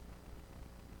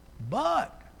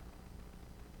 But,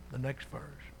 the next verse,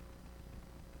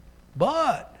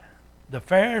 but the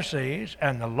Pharisees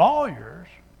and the lawyers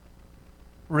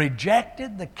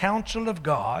rejected the counsel of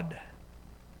God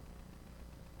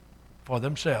for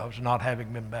themselves, not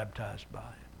having been baptized by him.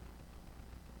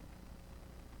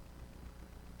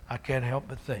 I can't help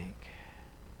but think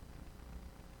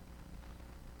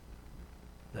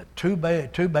that two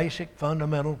basic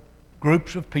fundamental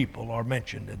groups of people are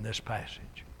mentioned in this passage.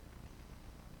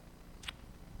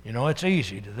 You know, it's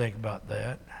easy to think about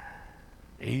that.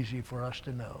 Easy for us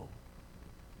to know.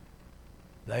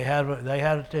 They had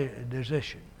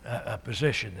a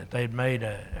position that they'd made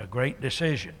a great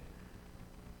decision.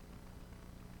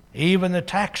 Even the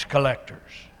tax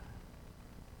collectors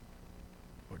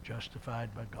were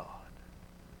justified by God.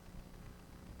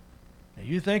 Now,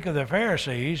 you think of the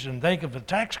Pharisees and think of the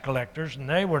tax collectors, and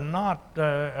they were not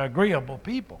agreeable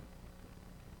people.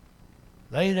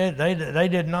 They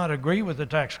did not agree with the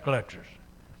tax collectors.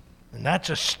 And that's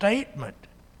a statement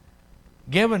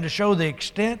given to show the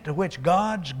extent to which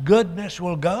God's goodness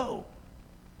will go.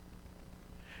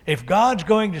 If God's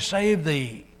going to save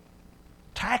the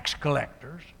tax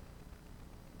collectors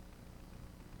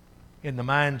in the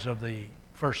minds of the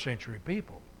first century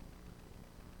people,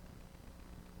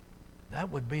 that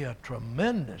would be a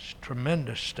tremendous,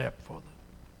 tremendous step for them.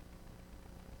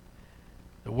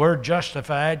 The word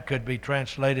justified could be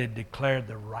translated, declared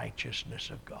the righteousness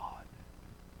of God.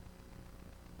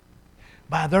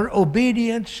 By their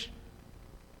obedience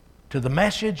to the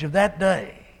message of that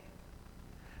day,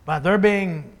 by their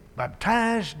being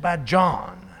baptized by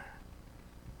John,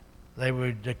 they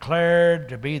were declared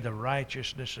to be the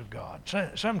righteousness of God.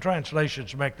 Some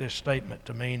translations make this statement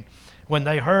to mean when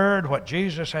they heard what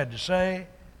Jesus had to say,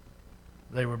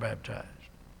 they were baptized.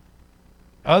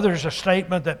 Others, a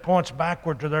statement that points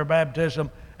backward to their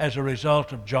baptism as a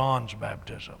result of John's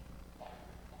baptism.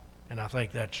 And I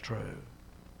think that's true.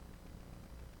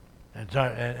 And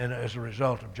as a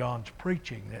result of John's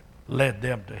preaching that led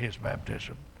them to his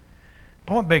baptism. The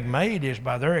point being made is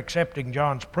by their accepting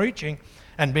John's preaching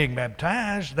and being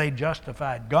baptized, they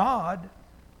justified God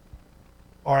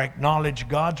or acknowledged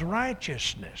God's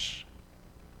righteousness.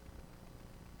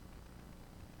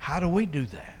 How do we do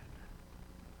that?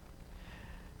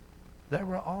 There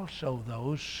were also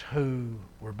those who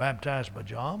were baptized by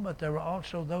John, but there were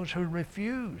also those who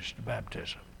refused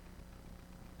baptism.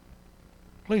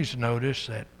 Please notice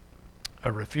that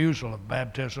a refusal of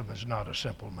baptism is not a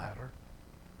simple matter.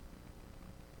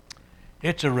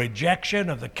 It's a rejection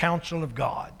of the counsel of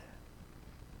God.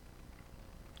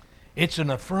 It's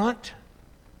an affront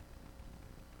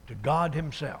to God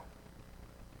Himself.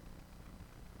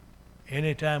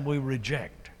 Anytime we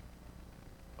reject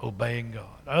obeying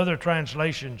God. Other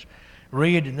translations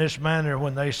read in this manner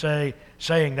when they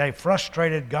saying they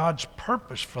frustrated God's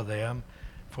purpose for them,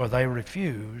 for they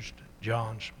refused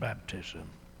John's baptism.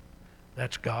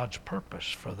 That's God's purpose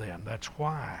for them. That's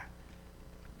why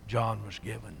John was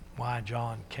given, why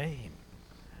John came.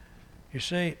 You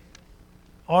see,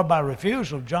 or by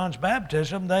refusal of John's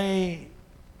baptism, they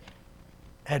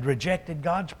had rejected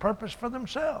God's purpose for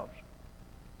themselves.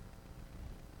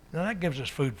 Now that gives us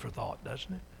food for thought,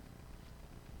 doesn't it?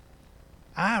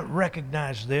 I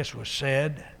recognize this was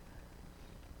said,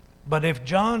 but if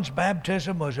John's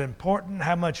baptism was important,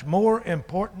 how much more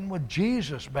important would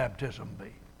Jesus' baptism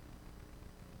be?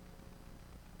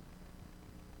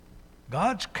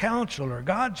 God's counsel or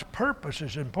God's purpose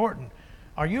is important.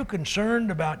 Are you concerned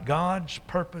about God's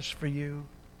purpose for you?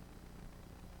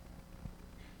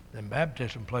 Then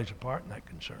baptism plays a part in that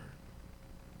concern.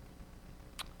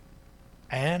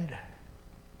 And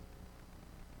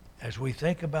as we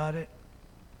think about it,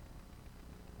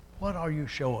 what are you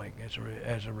showing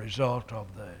as a result of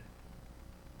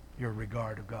your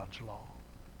regard of God's law?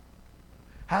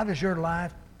 How does your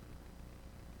life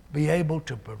be able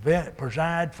to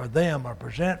preside for them or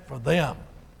present for them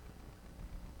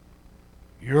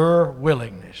your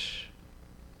willingness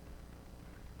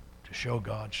to show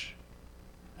God's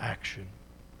action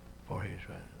for His?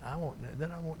 I want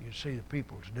you to see the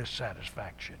people's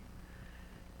dissatisfaction.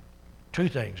 Two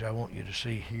things I want you to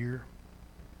see here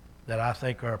that I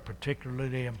think are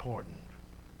particularly important.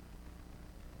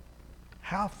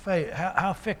 How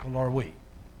fickle are we?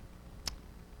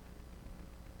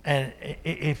 And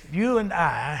if you and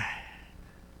I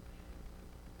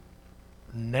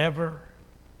never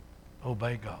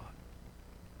obey God.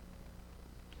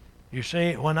 You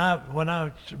see, when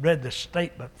I read the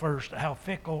statement first, how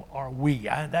fickle are we?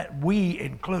 That we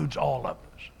includes all of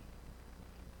us.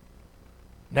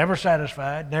 Never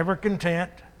satisfied, never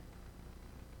content.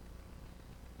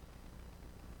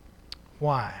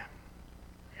 Why?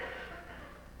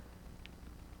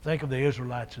 Think of the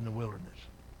Israelites in the wilderness.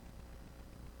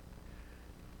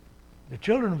 The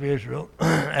children of Israel,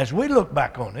 as we look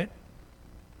back on it,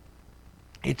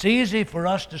 it's easy for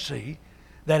us to see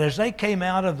that as they came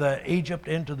out of Egypt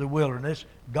into the wilderness,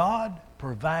 God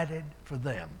provided for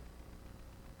them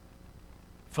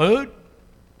food,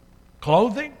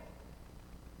 clothing,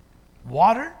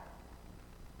 water.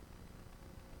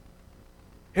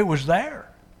 It was there.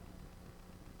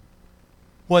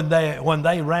 When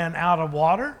they ran out of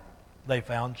water, they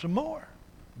found some more.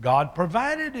 God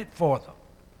provided it for them.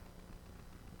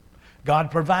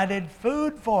 God provided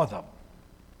food for them.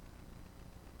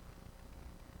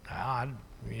 Now,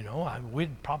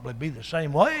 we'd probably be the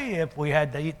same way if we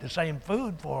had to eat the same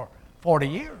food for 40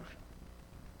 years.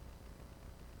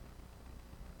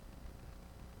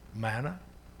 Manna.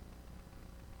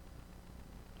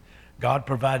 God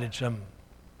provided some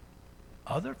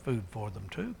other food for them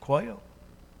too, quail.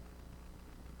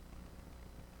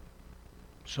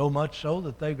 So much so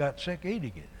that they got sick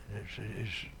eating it.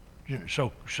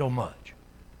 So much.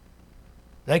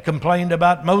 They complained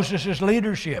about Moses'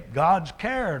 leadership, God's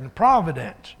care and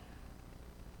providence.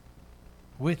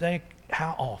 We think,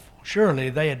 how awful. Surely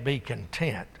they'd be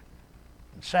content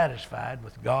and satisfied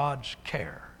with God's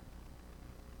care.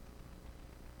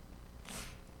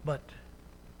 But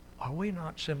are we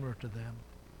not similar to them?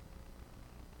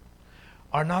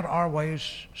 Are not our ways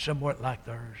somewhat like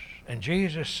theirs? And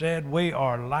Jesus said, we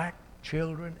are like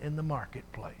children in the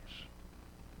marketplace.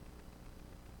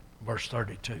 Verse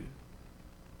 32.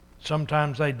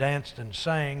 Sometimes they danced and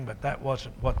sang, but that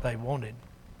wasn't what they wanted.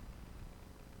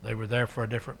 They were there for a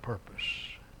different purpose.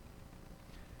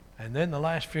 And then the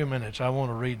last few minutes, I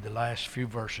want to read the last few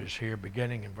verses here,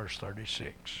 beginning in verse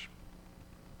 36.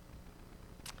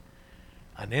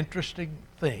 An interesting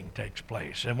thing takes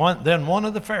place. And then one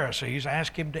of the Pharisees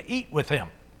asked him to eat with him.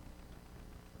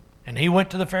 And he went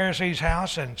to the Pharisee's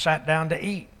house and sat down to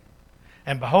eat.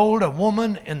 And behold, a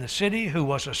woman in the city who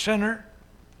was a sinner,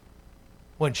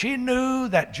 when she knew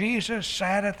that Jesus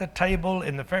sat at the table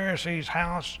in the Pharisee's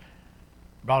house,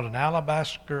 brought an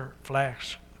alabaster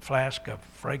flask of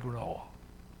fragrant oil,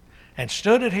 and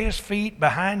stood at his feet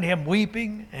behind him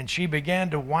weeping, and she began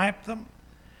to wipe them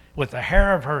with the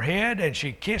hair of her head, and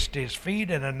she kissed his feet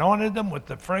and anointed them with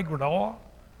the fragrant oil.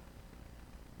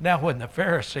 Now when the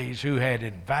Pharisees who had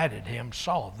invited him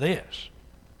saw this,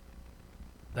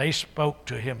 they spoke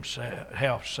to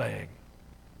himself, saying,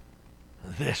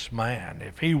 this man,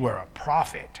 if he were a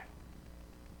prophet,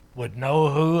 would know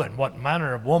who and what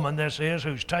manner of woman this is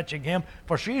who's touching him,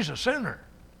 for she's a sinner.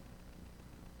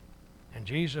 And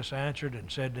Jesus answered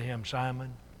and said to him,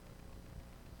 Simon,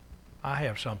 I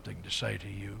have something to say to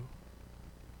you.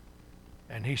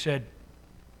 And he said,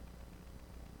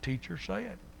 Teacher, say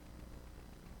it.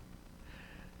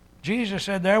 Jesus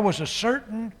said there was a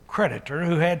certain creditor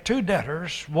who had two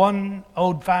debtors. One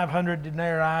owed 500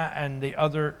 denarii and the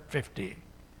other 50.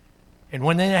 And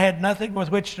when they had nothing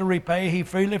with which to repay, he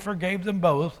freely forgave them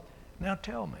both. Now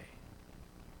tell me,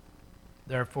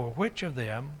 therefore, which of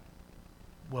them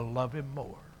will love him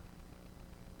more?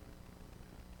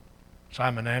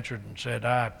 Simon answered and said,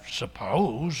 I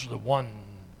suppose the one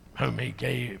whom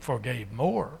he forgave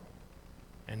more.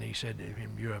 And he said to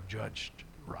him, you have judged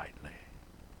rightly.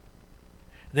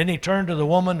 Then he turned to the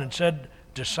woman and said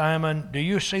to Simon, do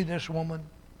you see this woman?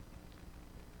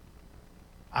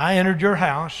 I entered your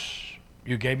house.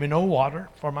 You gave me no water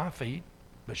for my feet,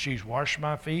 but she's washed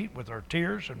my feet with her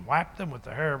tears and wiped them with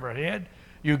the hair of her head.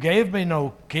 You gave me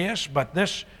no kiss, but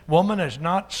this woman has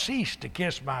not ceased to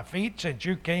kiss my feet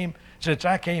since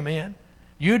I came in.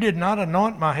 You did not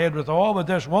anoint my head with oil, but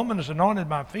this woman has anointed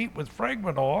my feet with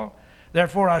fragrant oil.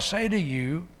 Therefore I say to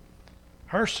you,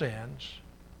 her sins,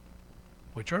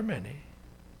 which are many,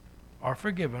 are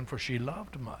forgiven, for she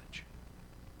loved much.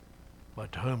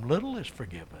 But to whom little is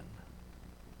forgiven,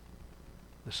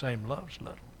 the same loves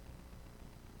little.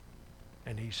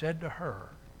 And he said to her,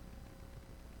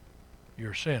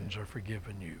 your sins are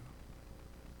forgiven you.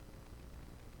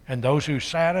 And those who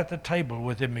sat at the table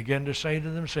with him began to say to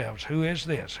themselves, who is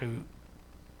this who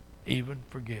even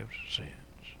forgives sins?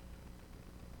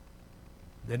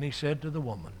 Then he said to the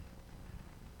woman,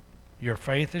 your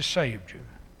faith has saved you.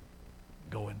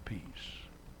 Go in peace.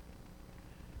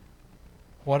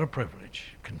 What a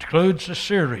privilege. Concludes the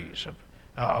series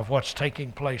of what's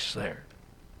taking place there.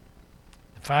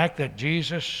 The fact that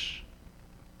Jesus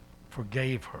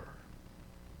forgave her.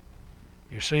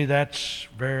 You see, that's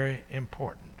very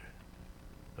important.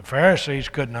 The Pharisees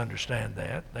couldn't understand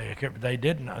that. They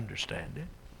didn't understand it.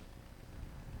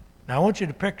 Now I want you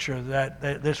to picture that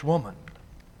this woman.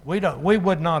 We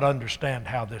would not understand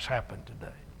how this happened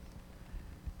today.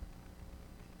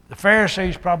 The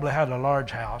Pharisees probably had a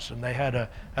large house, and they had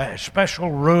a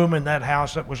special room in that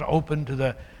house that was open to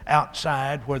the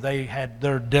outside where they had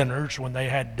their dinners, when they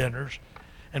had dinners.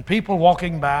 And people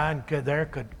walking by and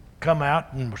could come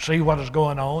out and see what was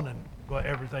going on and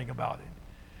everything about it.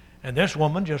 And this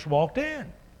woman just walked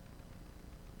in.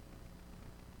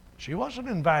 She wasn't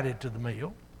invited to the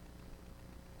meal.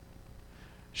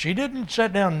 She didn't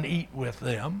sit down and eat with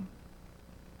them.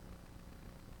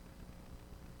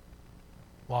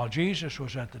 While Jesus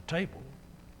was at the table,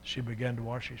 she began to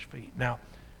wash his feet. Now,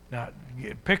 Now,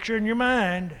 picture in your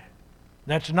mind,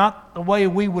 that's not the way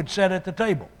we would sit at the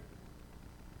table.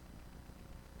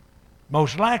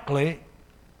 Most likely,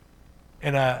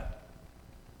 in a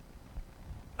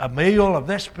meal of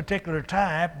this particular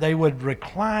type, they would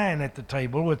recline at the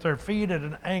table with their feet at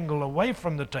an angle away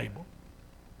from the table,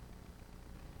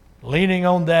 leaning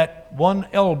on that one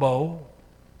elbow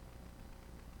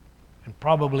and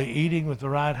probably eating with the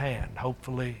right hand,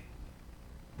 hopefully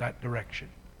that direction.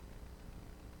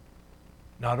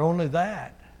 Not only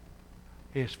that,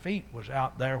 his feet was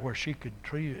out there where she could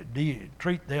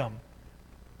treat them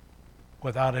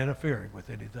without interfering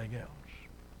with anything else.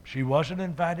 She wasn't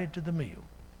invited to the meal,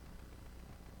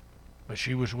 but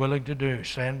she was willing to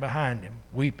stand behind him,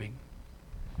 weeping.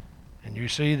 And you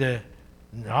see others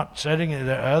were not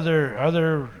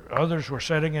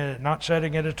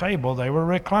sitting at a table, they were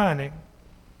reclining.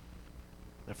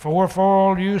 The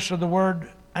fourfold use of the word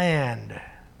 "and"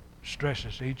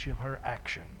 stresses each of her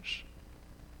actions.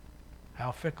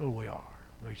 How fickle we are.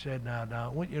 We said, now I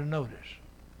want you to notice.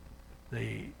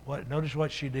 Notice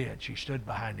what she did. She stood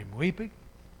behind him weeping,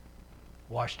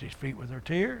 washed his feet with her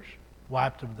tears,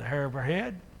 wiped them with the hair of her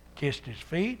head, kissed his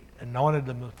feet, anointed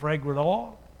them with fragrant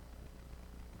oil.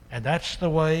 And that's the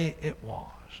way it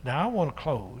was. Now I want to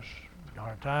close.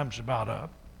 Our time's about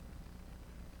up.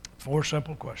 4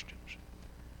 simple questions.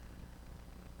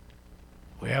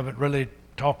 We haven't really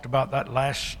talked about that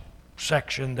last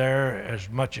section there as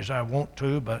much as I want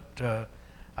to, but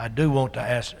I do want to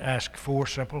ask 4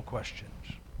 simple questions.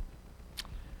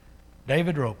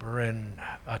 David Roper, in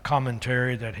a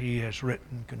commentary that he has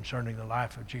written concerning the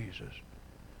life of Jesus,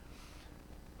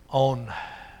 on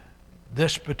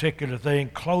this particular thing,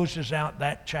 closes out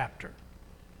that chapter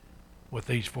with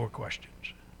these 4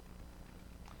 questions.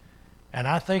 And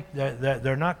I think that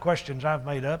they're not questions I've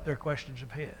made up, they're questions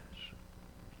of his.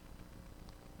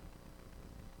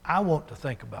 I want to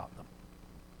think about them.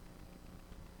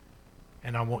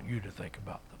 And I want you to think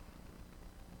about them.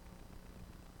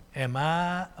 Am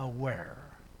I aware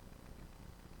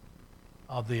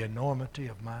of the enormity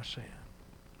of my sin?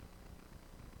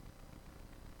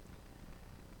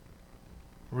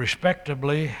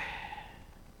 Respectably,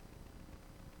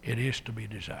 it is to be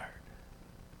desired.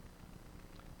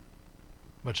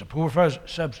 But it's a poor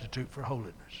substitute for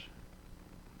holiness.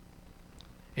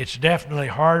 It's definitely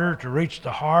harder to reach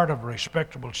the heart of a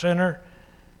respectable sinner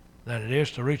than it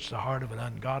is to reach the heart of an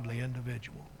ungodly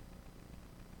individual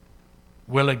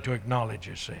willing to acknowledge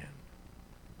his sin.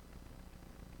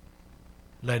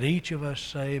 Let each of us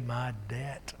say, my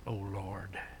debt, O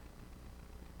Lord,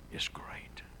 is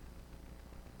great.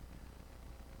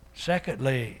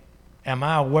 Secondly, am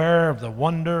I aware of the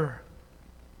wonder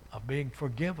of being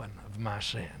forgiven of my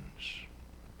sins?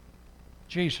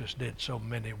 Jesus did so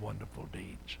many wonderful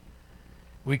deeds.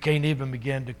 We can't even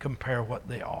begin to compare what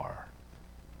they are.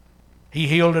 He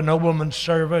healed a nobleman's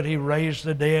servant. He raised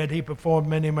the dead. He performed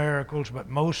many miracles. But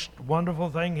most wonderful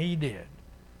thing he did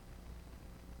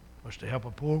was to help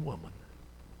a poor woman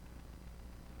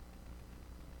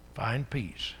find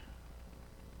peace,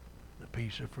 the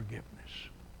peace of forgiveness.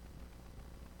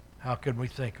 How can we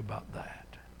think about that?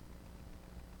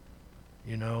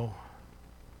 You know,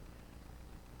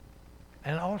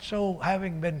 and also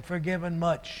having been forgiven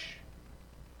much,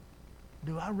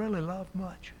 do I really love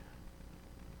much?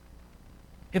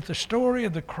 If the story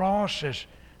of the cross is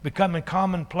becoming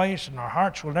commonplace and our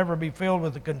hearts will never be filled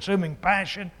with a consuming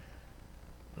passion,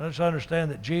 let's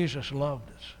understand that Jesus loved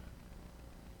us.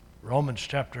 Romans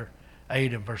chapter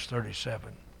 8 and verse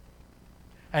 37.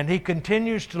 And he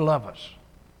continues to love us.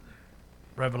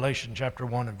 Revelation chapter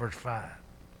 1 and verse 5.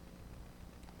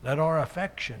 Let our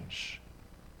affections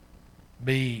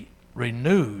be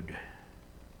renewed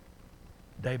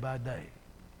day by day.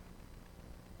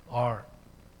 Our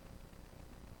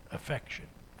affection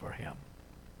for him.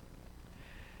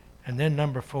 And then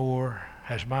number 4,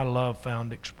 has my love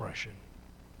found expression?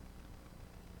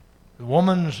 The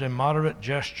woman's immoderate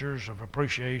gestures of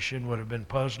appreciation would have been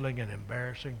puzzling and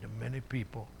embarrassing to many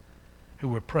people who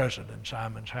were present in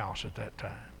Simon's house at that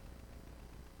time.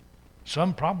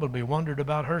 Some probably wondered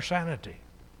about her sanity.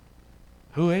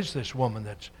 Who is this woman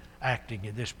that's acting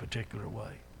in this particular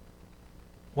way?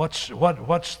 What's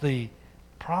the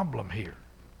problem here?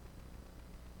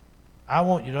 I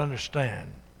want you to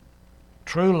understand,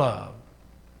 true love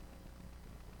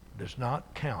does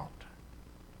not count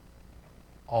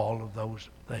all of those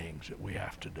things that we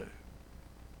have to do.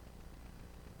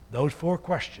 Those 4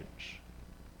 questions,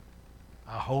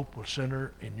 I hope, will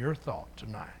center in your thought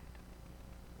tonight.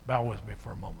 Bow with me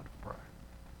for a moment of prayer.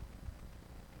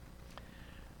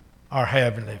 Our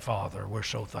Heavenly Father, we're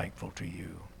so thankful to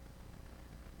you.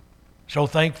 So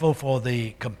thankful for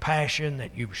the compassion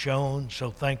that you've shown.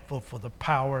 So thankful for the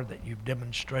power that you've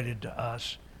demonstrated to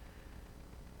us.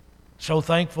 So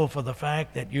thankful for the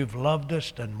fact that you've loved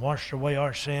us and washed away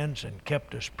our sins and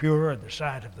kept us pure in the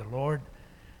sight of the Lord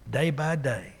day by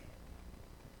day.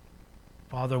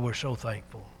 Father, we're so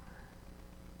thankful.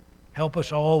 Help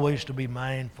us always to be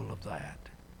mindful of that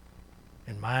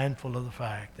and mindful of the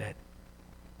fact that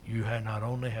you not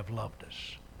only have loved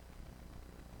us,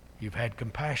 you've had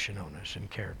compassion on us and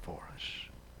cared for us.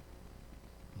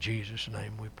 In Jesus'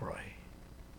 name we pray.